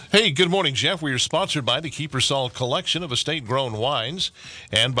Hey, good morning, Jeff. We are sponsored by the Kiepersol Collection of estate-grown wines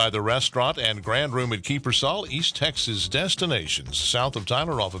and by the restaurant and Grand Room at Kiepersol, East Texas destinations, south of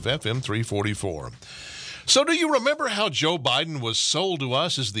Tyler off of FM 344. So do you remember how Joe Biden was sold to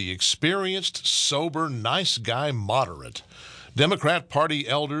us as the experienced, sober, nice guy moderate? Democrat Party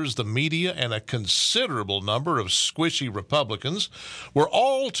elders, the media, and a considerable number of squishy Republicans were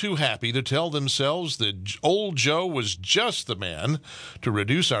all too happy to tell themselves that old Joe was just the man to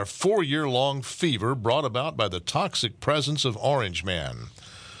reduce our 4-year-long fever brought about by the toxic presence of Orange Man.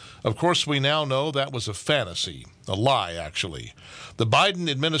 Of course, we now know that was a fantasy, a lie, actually. The Biden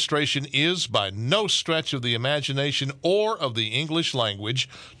administration is, by no stretch of the imagination or of the English language,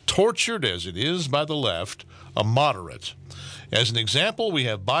 tortured as it is by the left, a moderate. As an example, we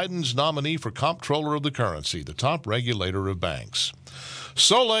have Biden's nominee for comptroller of the currency, the top regulator of banks.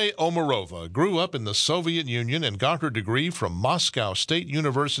 Soleil Omarova grew up in the Soviet Union and got her degree from Moscow State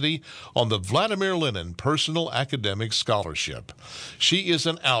University on the Vladimir Lenin Personal Academic Scholarship. She is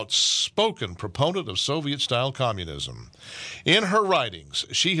an outspoken proponent of Soviet-style communism. In her writings,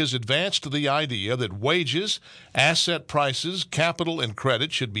 she has advanced the idea that wages, asset prices, capital, and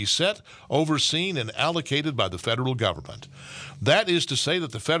credit should be set, overseen, and allocated by the federal government. That is to say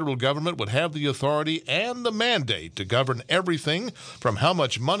that the federal government would have the authority and the mandate to govern everything from how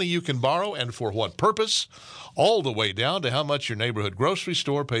much money you can borrow and for what purpose, all the way down to how much your neighborhood grocery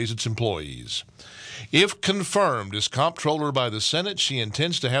store pays its employees. If confirmed as comptroller by the Senate, she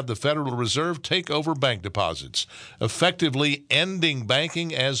intends to have the Federal Reserve take over bank deposits, effectively ending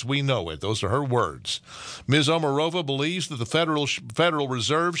banking as we know it. Those are her words. Ms. Omarova believes that the Federal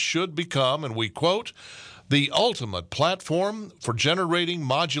Reserve should become, and we quote, the ultimate platform for generating,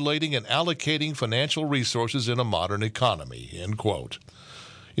 modulating, and allocating financial resources in a modern economy, end quote.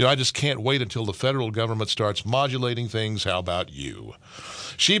 I just can't wait until the federal government starts modulating things. How about you?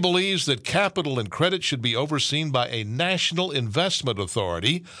 She believes that capital and credit should be overseen by a national investment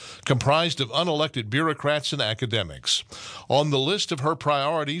authority comprised of unelected bureaucrats and academics. On the list of her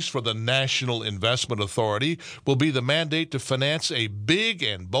priorities for the National Investment Authority will be the mandate to finance a big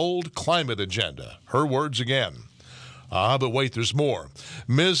and bold climate agenda. Her words again. But wait, there's more.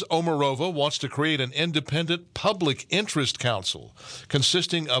 Ms. Omarova wants to create an independent public interest council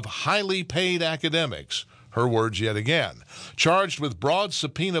consisting of highly paid academics, her words yet again, charged with broad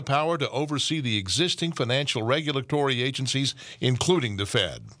subpoena power to oversee the existing financial regulatory agencies, including the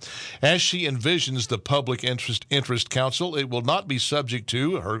Fed. As she envisions the public interest council, it will not be subject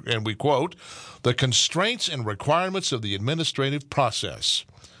to, and we quote, the constraints and requirements of the administrative process.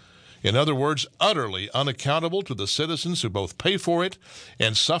 In other words, utterly unaccountable to the citizens who both pay for it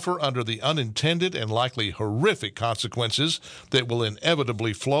and suffer under the unintended and likely horrific consequences that will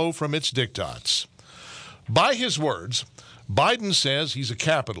inevitably flow from its diktats. By his words, Biden says he's a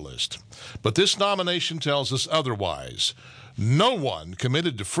capitalist, but this nomination tells us otherwise. No one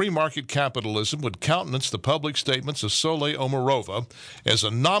committed to free market capitalism would countenance the public statements of Soleil Omarova as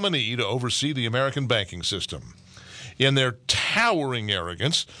a nominee to oversee the American banking system. In their towering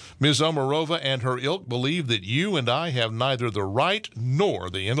arrogance, Ms. Omarova and her ilk believe that you and I have neither the right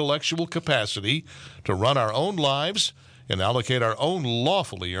nor the intellectual capacity to run our own lives and allocate our own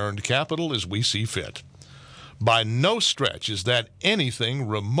lawfully earned capital as we see fit. By no stretch is that anything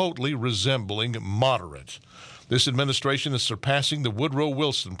remotely resembling moderate. This administration is surpassing the Woodrow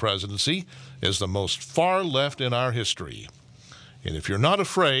Wilson presidency as the most far left in our history. And if you're not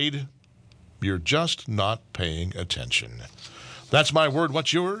afraid, you're just not paying attention. That's my word.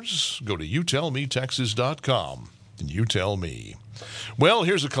 What's yours? Go to youtellmetexas.com and you tell me. Well,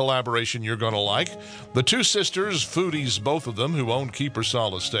 here's a collaboration you're going to like. The two sisters, foodies, both of them, who own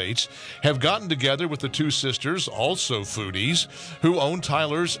Kiepersol Estates, have gotten together with the two sisters, also foodies, who own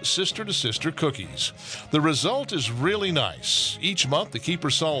Tyler's Sister to Sister Cookies. The result is really nice. Each month, the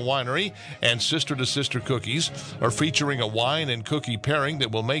Kiepersol Winery and Sister to Sister Cookies are featuring a wine and cookie pairing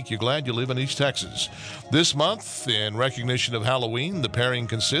that will make you glad you live in East Texas. This month, in recognition of Halloween, the pairing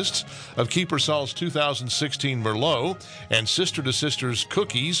consists of Kiepersol's 2016 Merlot and Sister to Sister's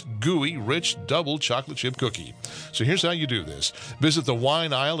Cookies Gooey Rich Double Chocolate Chip Cookie. So here's how you do this. Visit the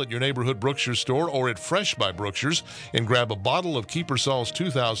wine aisle at your neighborhood Brookshire store or at Fresh by Brookshire's and grab a bottle of Kiepersol's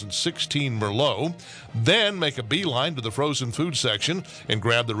 2016 Merlot. Then make a beeline to the frozen food section and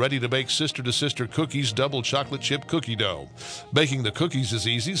grab the ready-to-bake Sister to Sister Cookies Double Chocolate Chip Cookie Dough. Baking the cookies is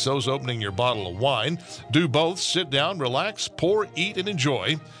easy, so's opening your bottle of wine. Do both. Sit down, relax, pour, eat, and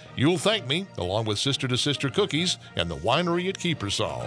enjoy. You'll thank me, along with Sister to Sister Cookies and the winery at Kiepersol.